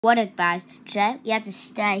What up, guys? Today we have to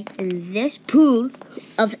stay in this pool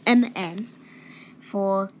of M&Ms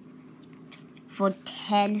for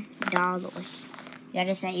 $10. You have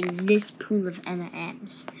to stay in this pool of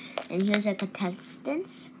M&Ms. And here's our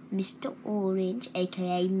contestants: Mr. Orange,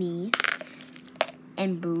 aka me,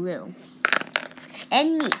 and Blue,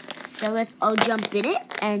 and me. So let's all jump in it,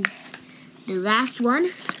 and the last one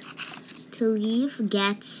to leave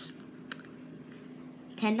gets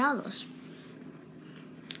 $10.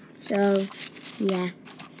 So, yeah.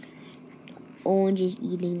 Orange is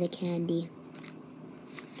eating the candy.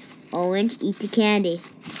 Orange, eat the candy.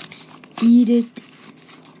 Eat it.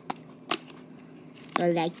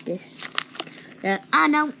 I like this.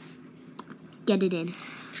 No. Get it in.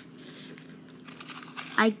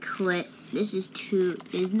 I quit. This is too...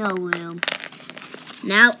 There's no room.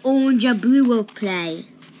 Now Orange or Blue will play.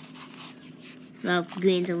 Well,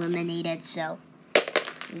 Green's eliminated, so...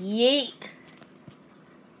 Yeet.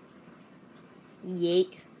 Yeet.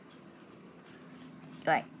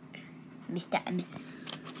 Alright. Mr. M.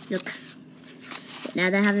 Look. Now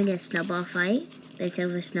they're having a snowball fight. They said it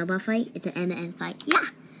was a snowball fight. It's an M&M fight. Yeah!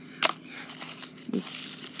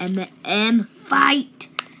 This M&M fight!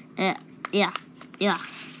 Yeah.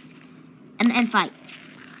 M&M fight.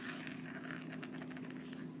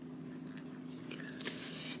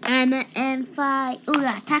 M&M fight. Oh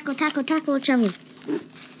yeah. Tackle.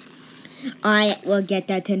 I will get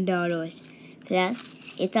that $10. Plus,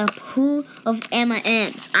 it's a pool of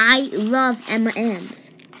M&Ms. I love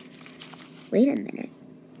M&Ms. Wait a minute.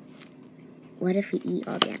 What if we eat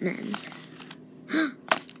all the M&Ms?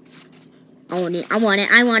 I want it.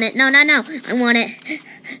 No. I want it.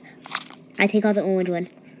 I take out the orange one.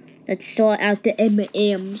 Let's sort out the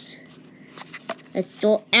M&Ms.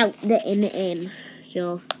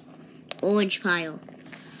 So, orange pile.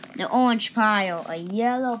 The orange pile, a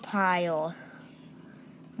yellow pile.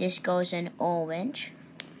 This goes in orange.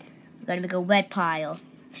 We're gonna make a red pile.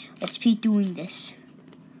 Let's keep doing this.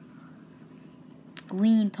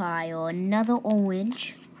 Green pile, another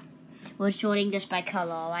orange. We're sorting this by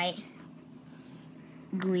color, alright?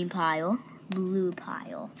 Green pile, blue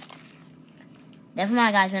pile. Never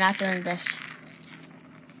mind, guys, we're not doing this.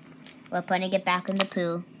 We're putting it back in the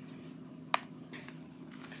pool.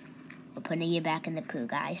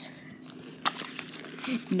 Guys.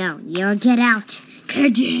 No, you'll get out.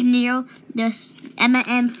 Continue this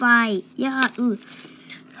M&M fight. Yeah, ooh.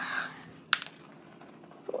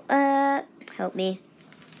 Help me.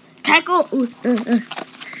 Tackle!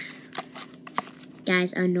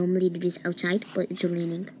 Guys, I normally do this outside, but it's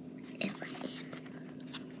raining.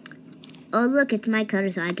 Oh, look, it's my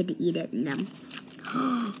color, so I get to eat it. Yum.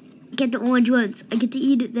 Get the orange ones. I get to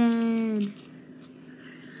eat it then.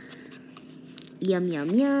 Yum.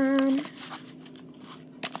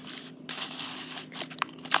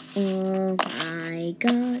 Oh my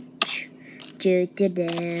gosh.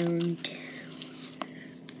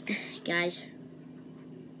 Guys,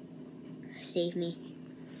 save me.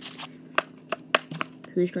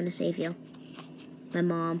 Who's gonna save you? My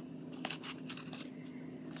mom.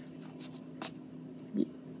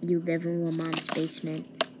 You live in your mom's basement.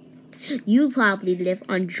 You probably live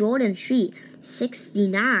on Jordan Street,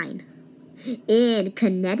 69. In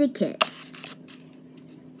Connecticut.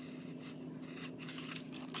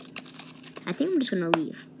 I think I'm just gonna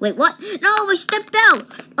leave. Wait, what? No, I stepped out.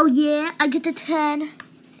 Oh yeah, I get the $10.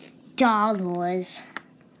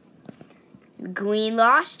 Green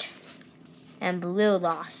lost and blue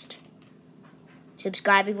lost.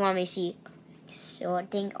 Subscribe if you want me to see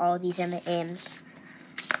sorting all these M&Ms.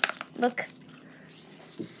 Look.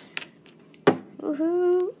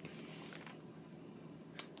 Woohoo!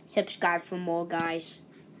 Subscribe for more, guys.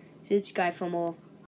 Subscribe for more.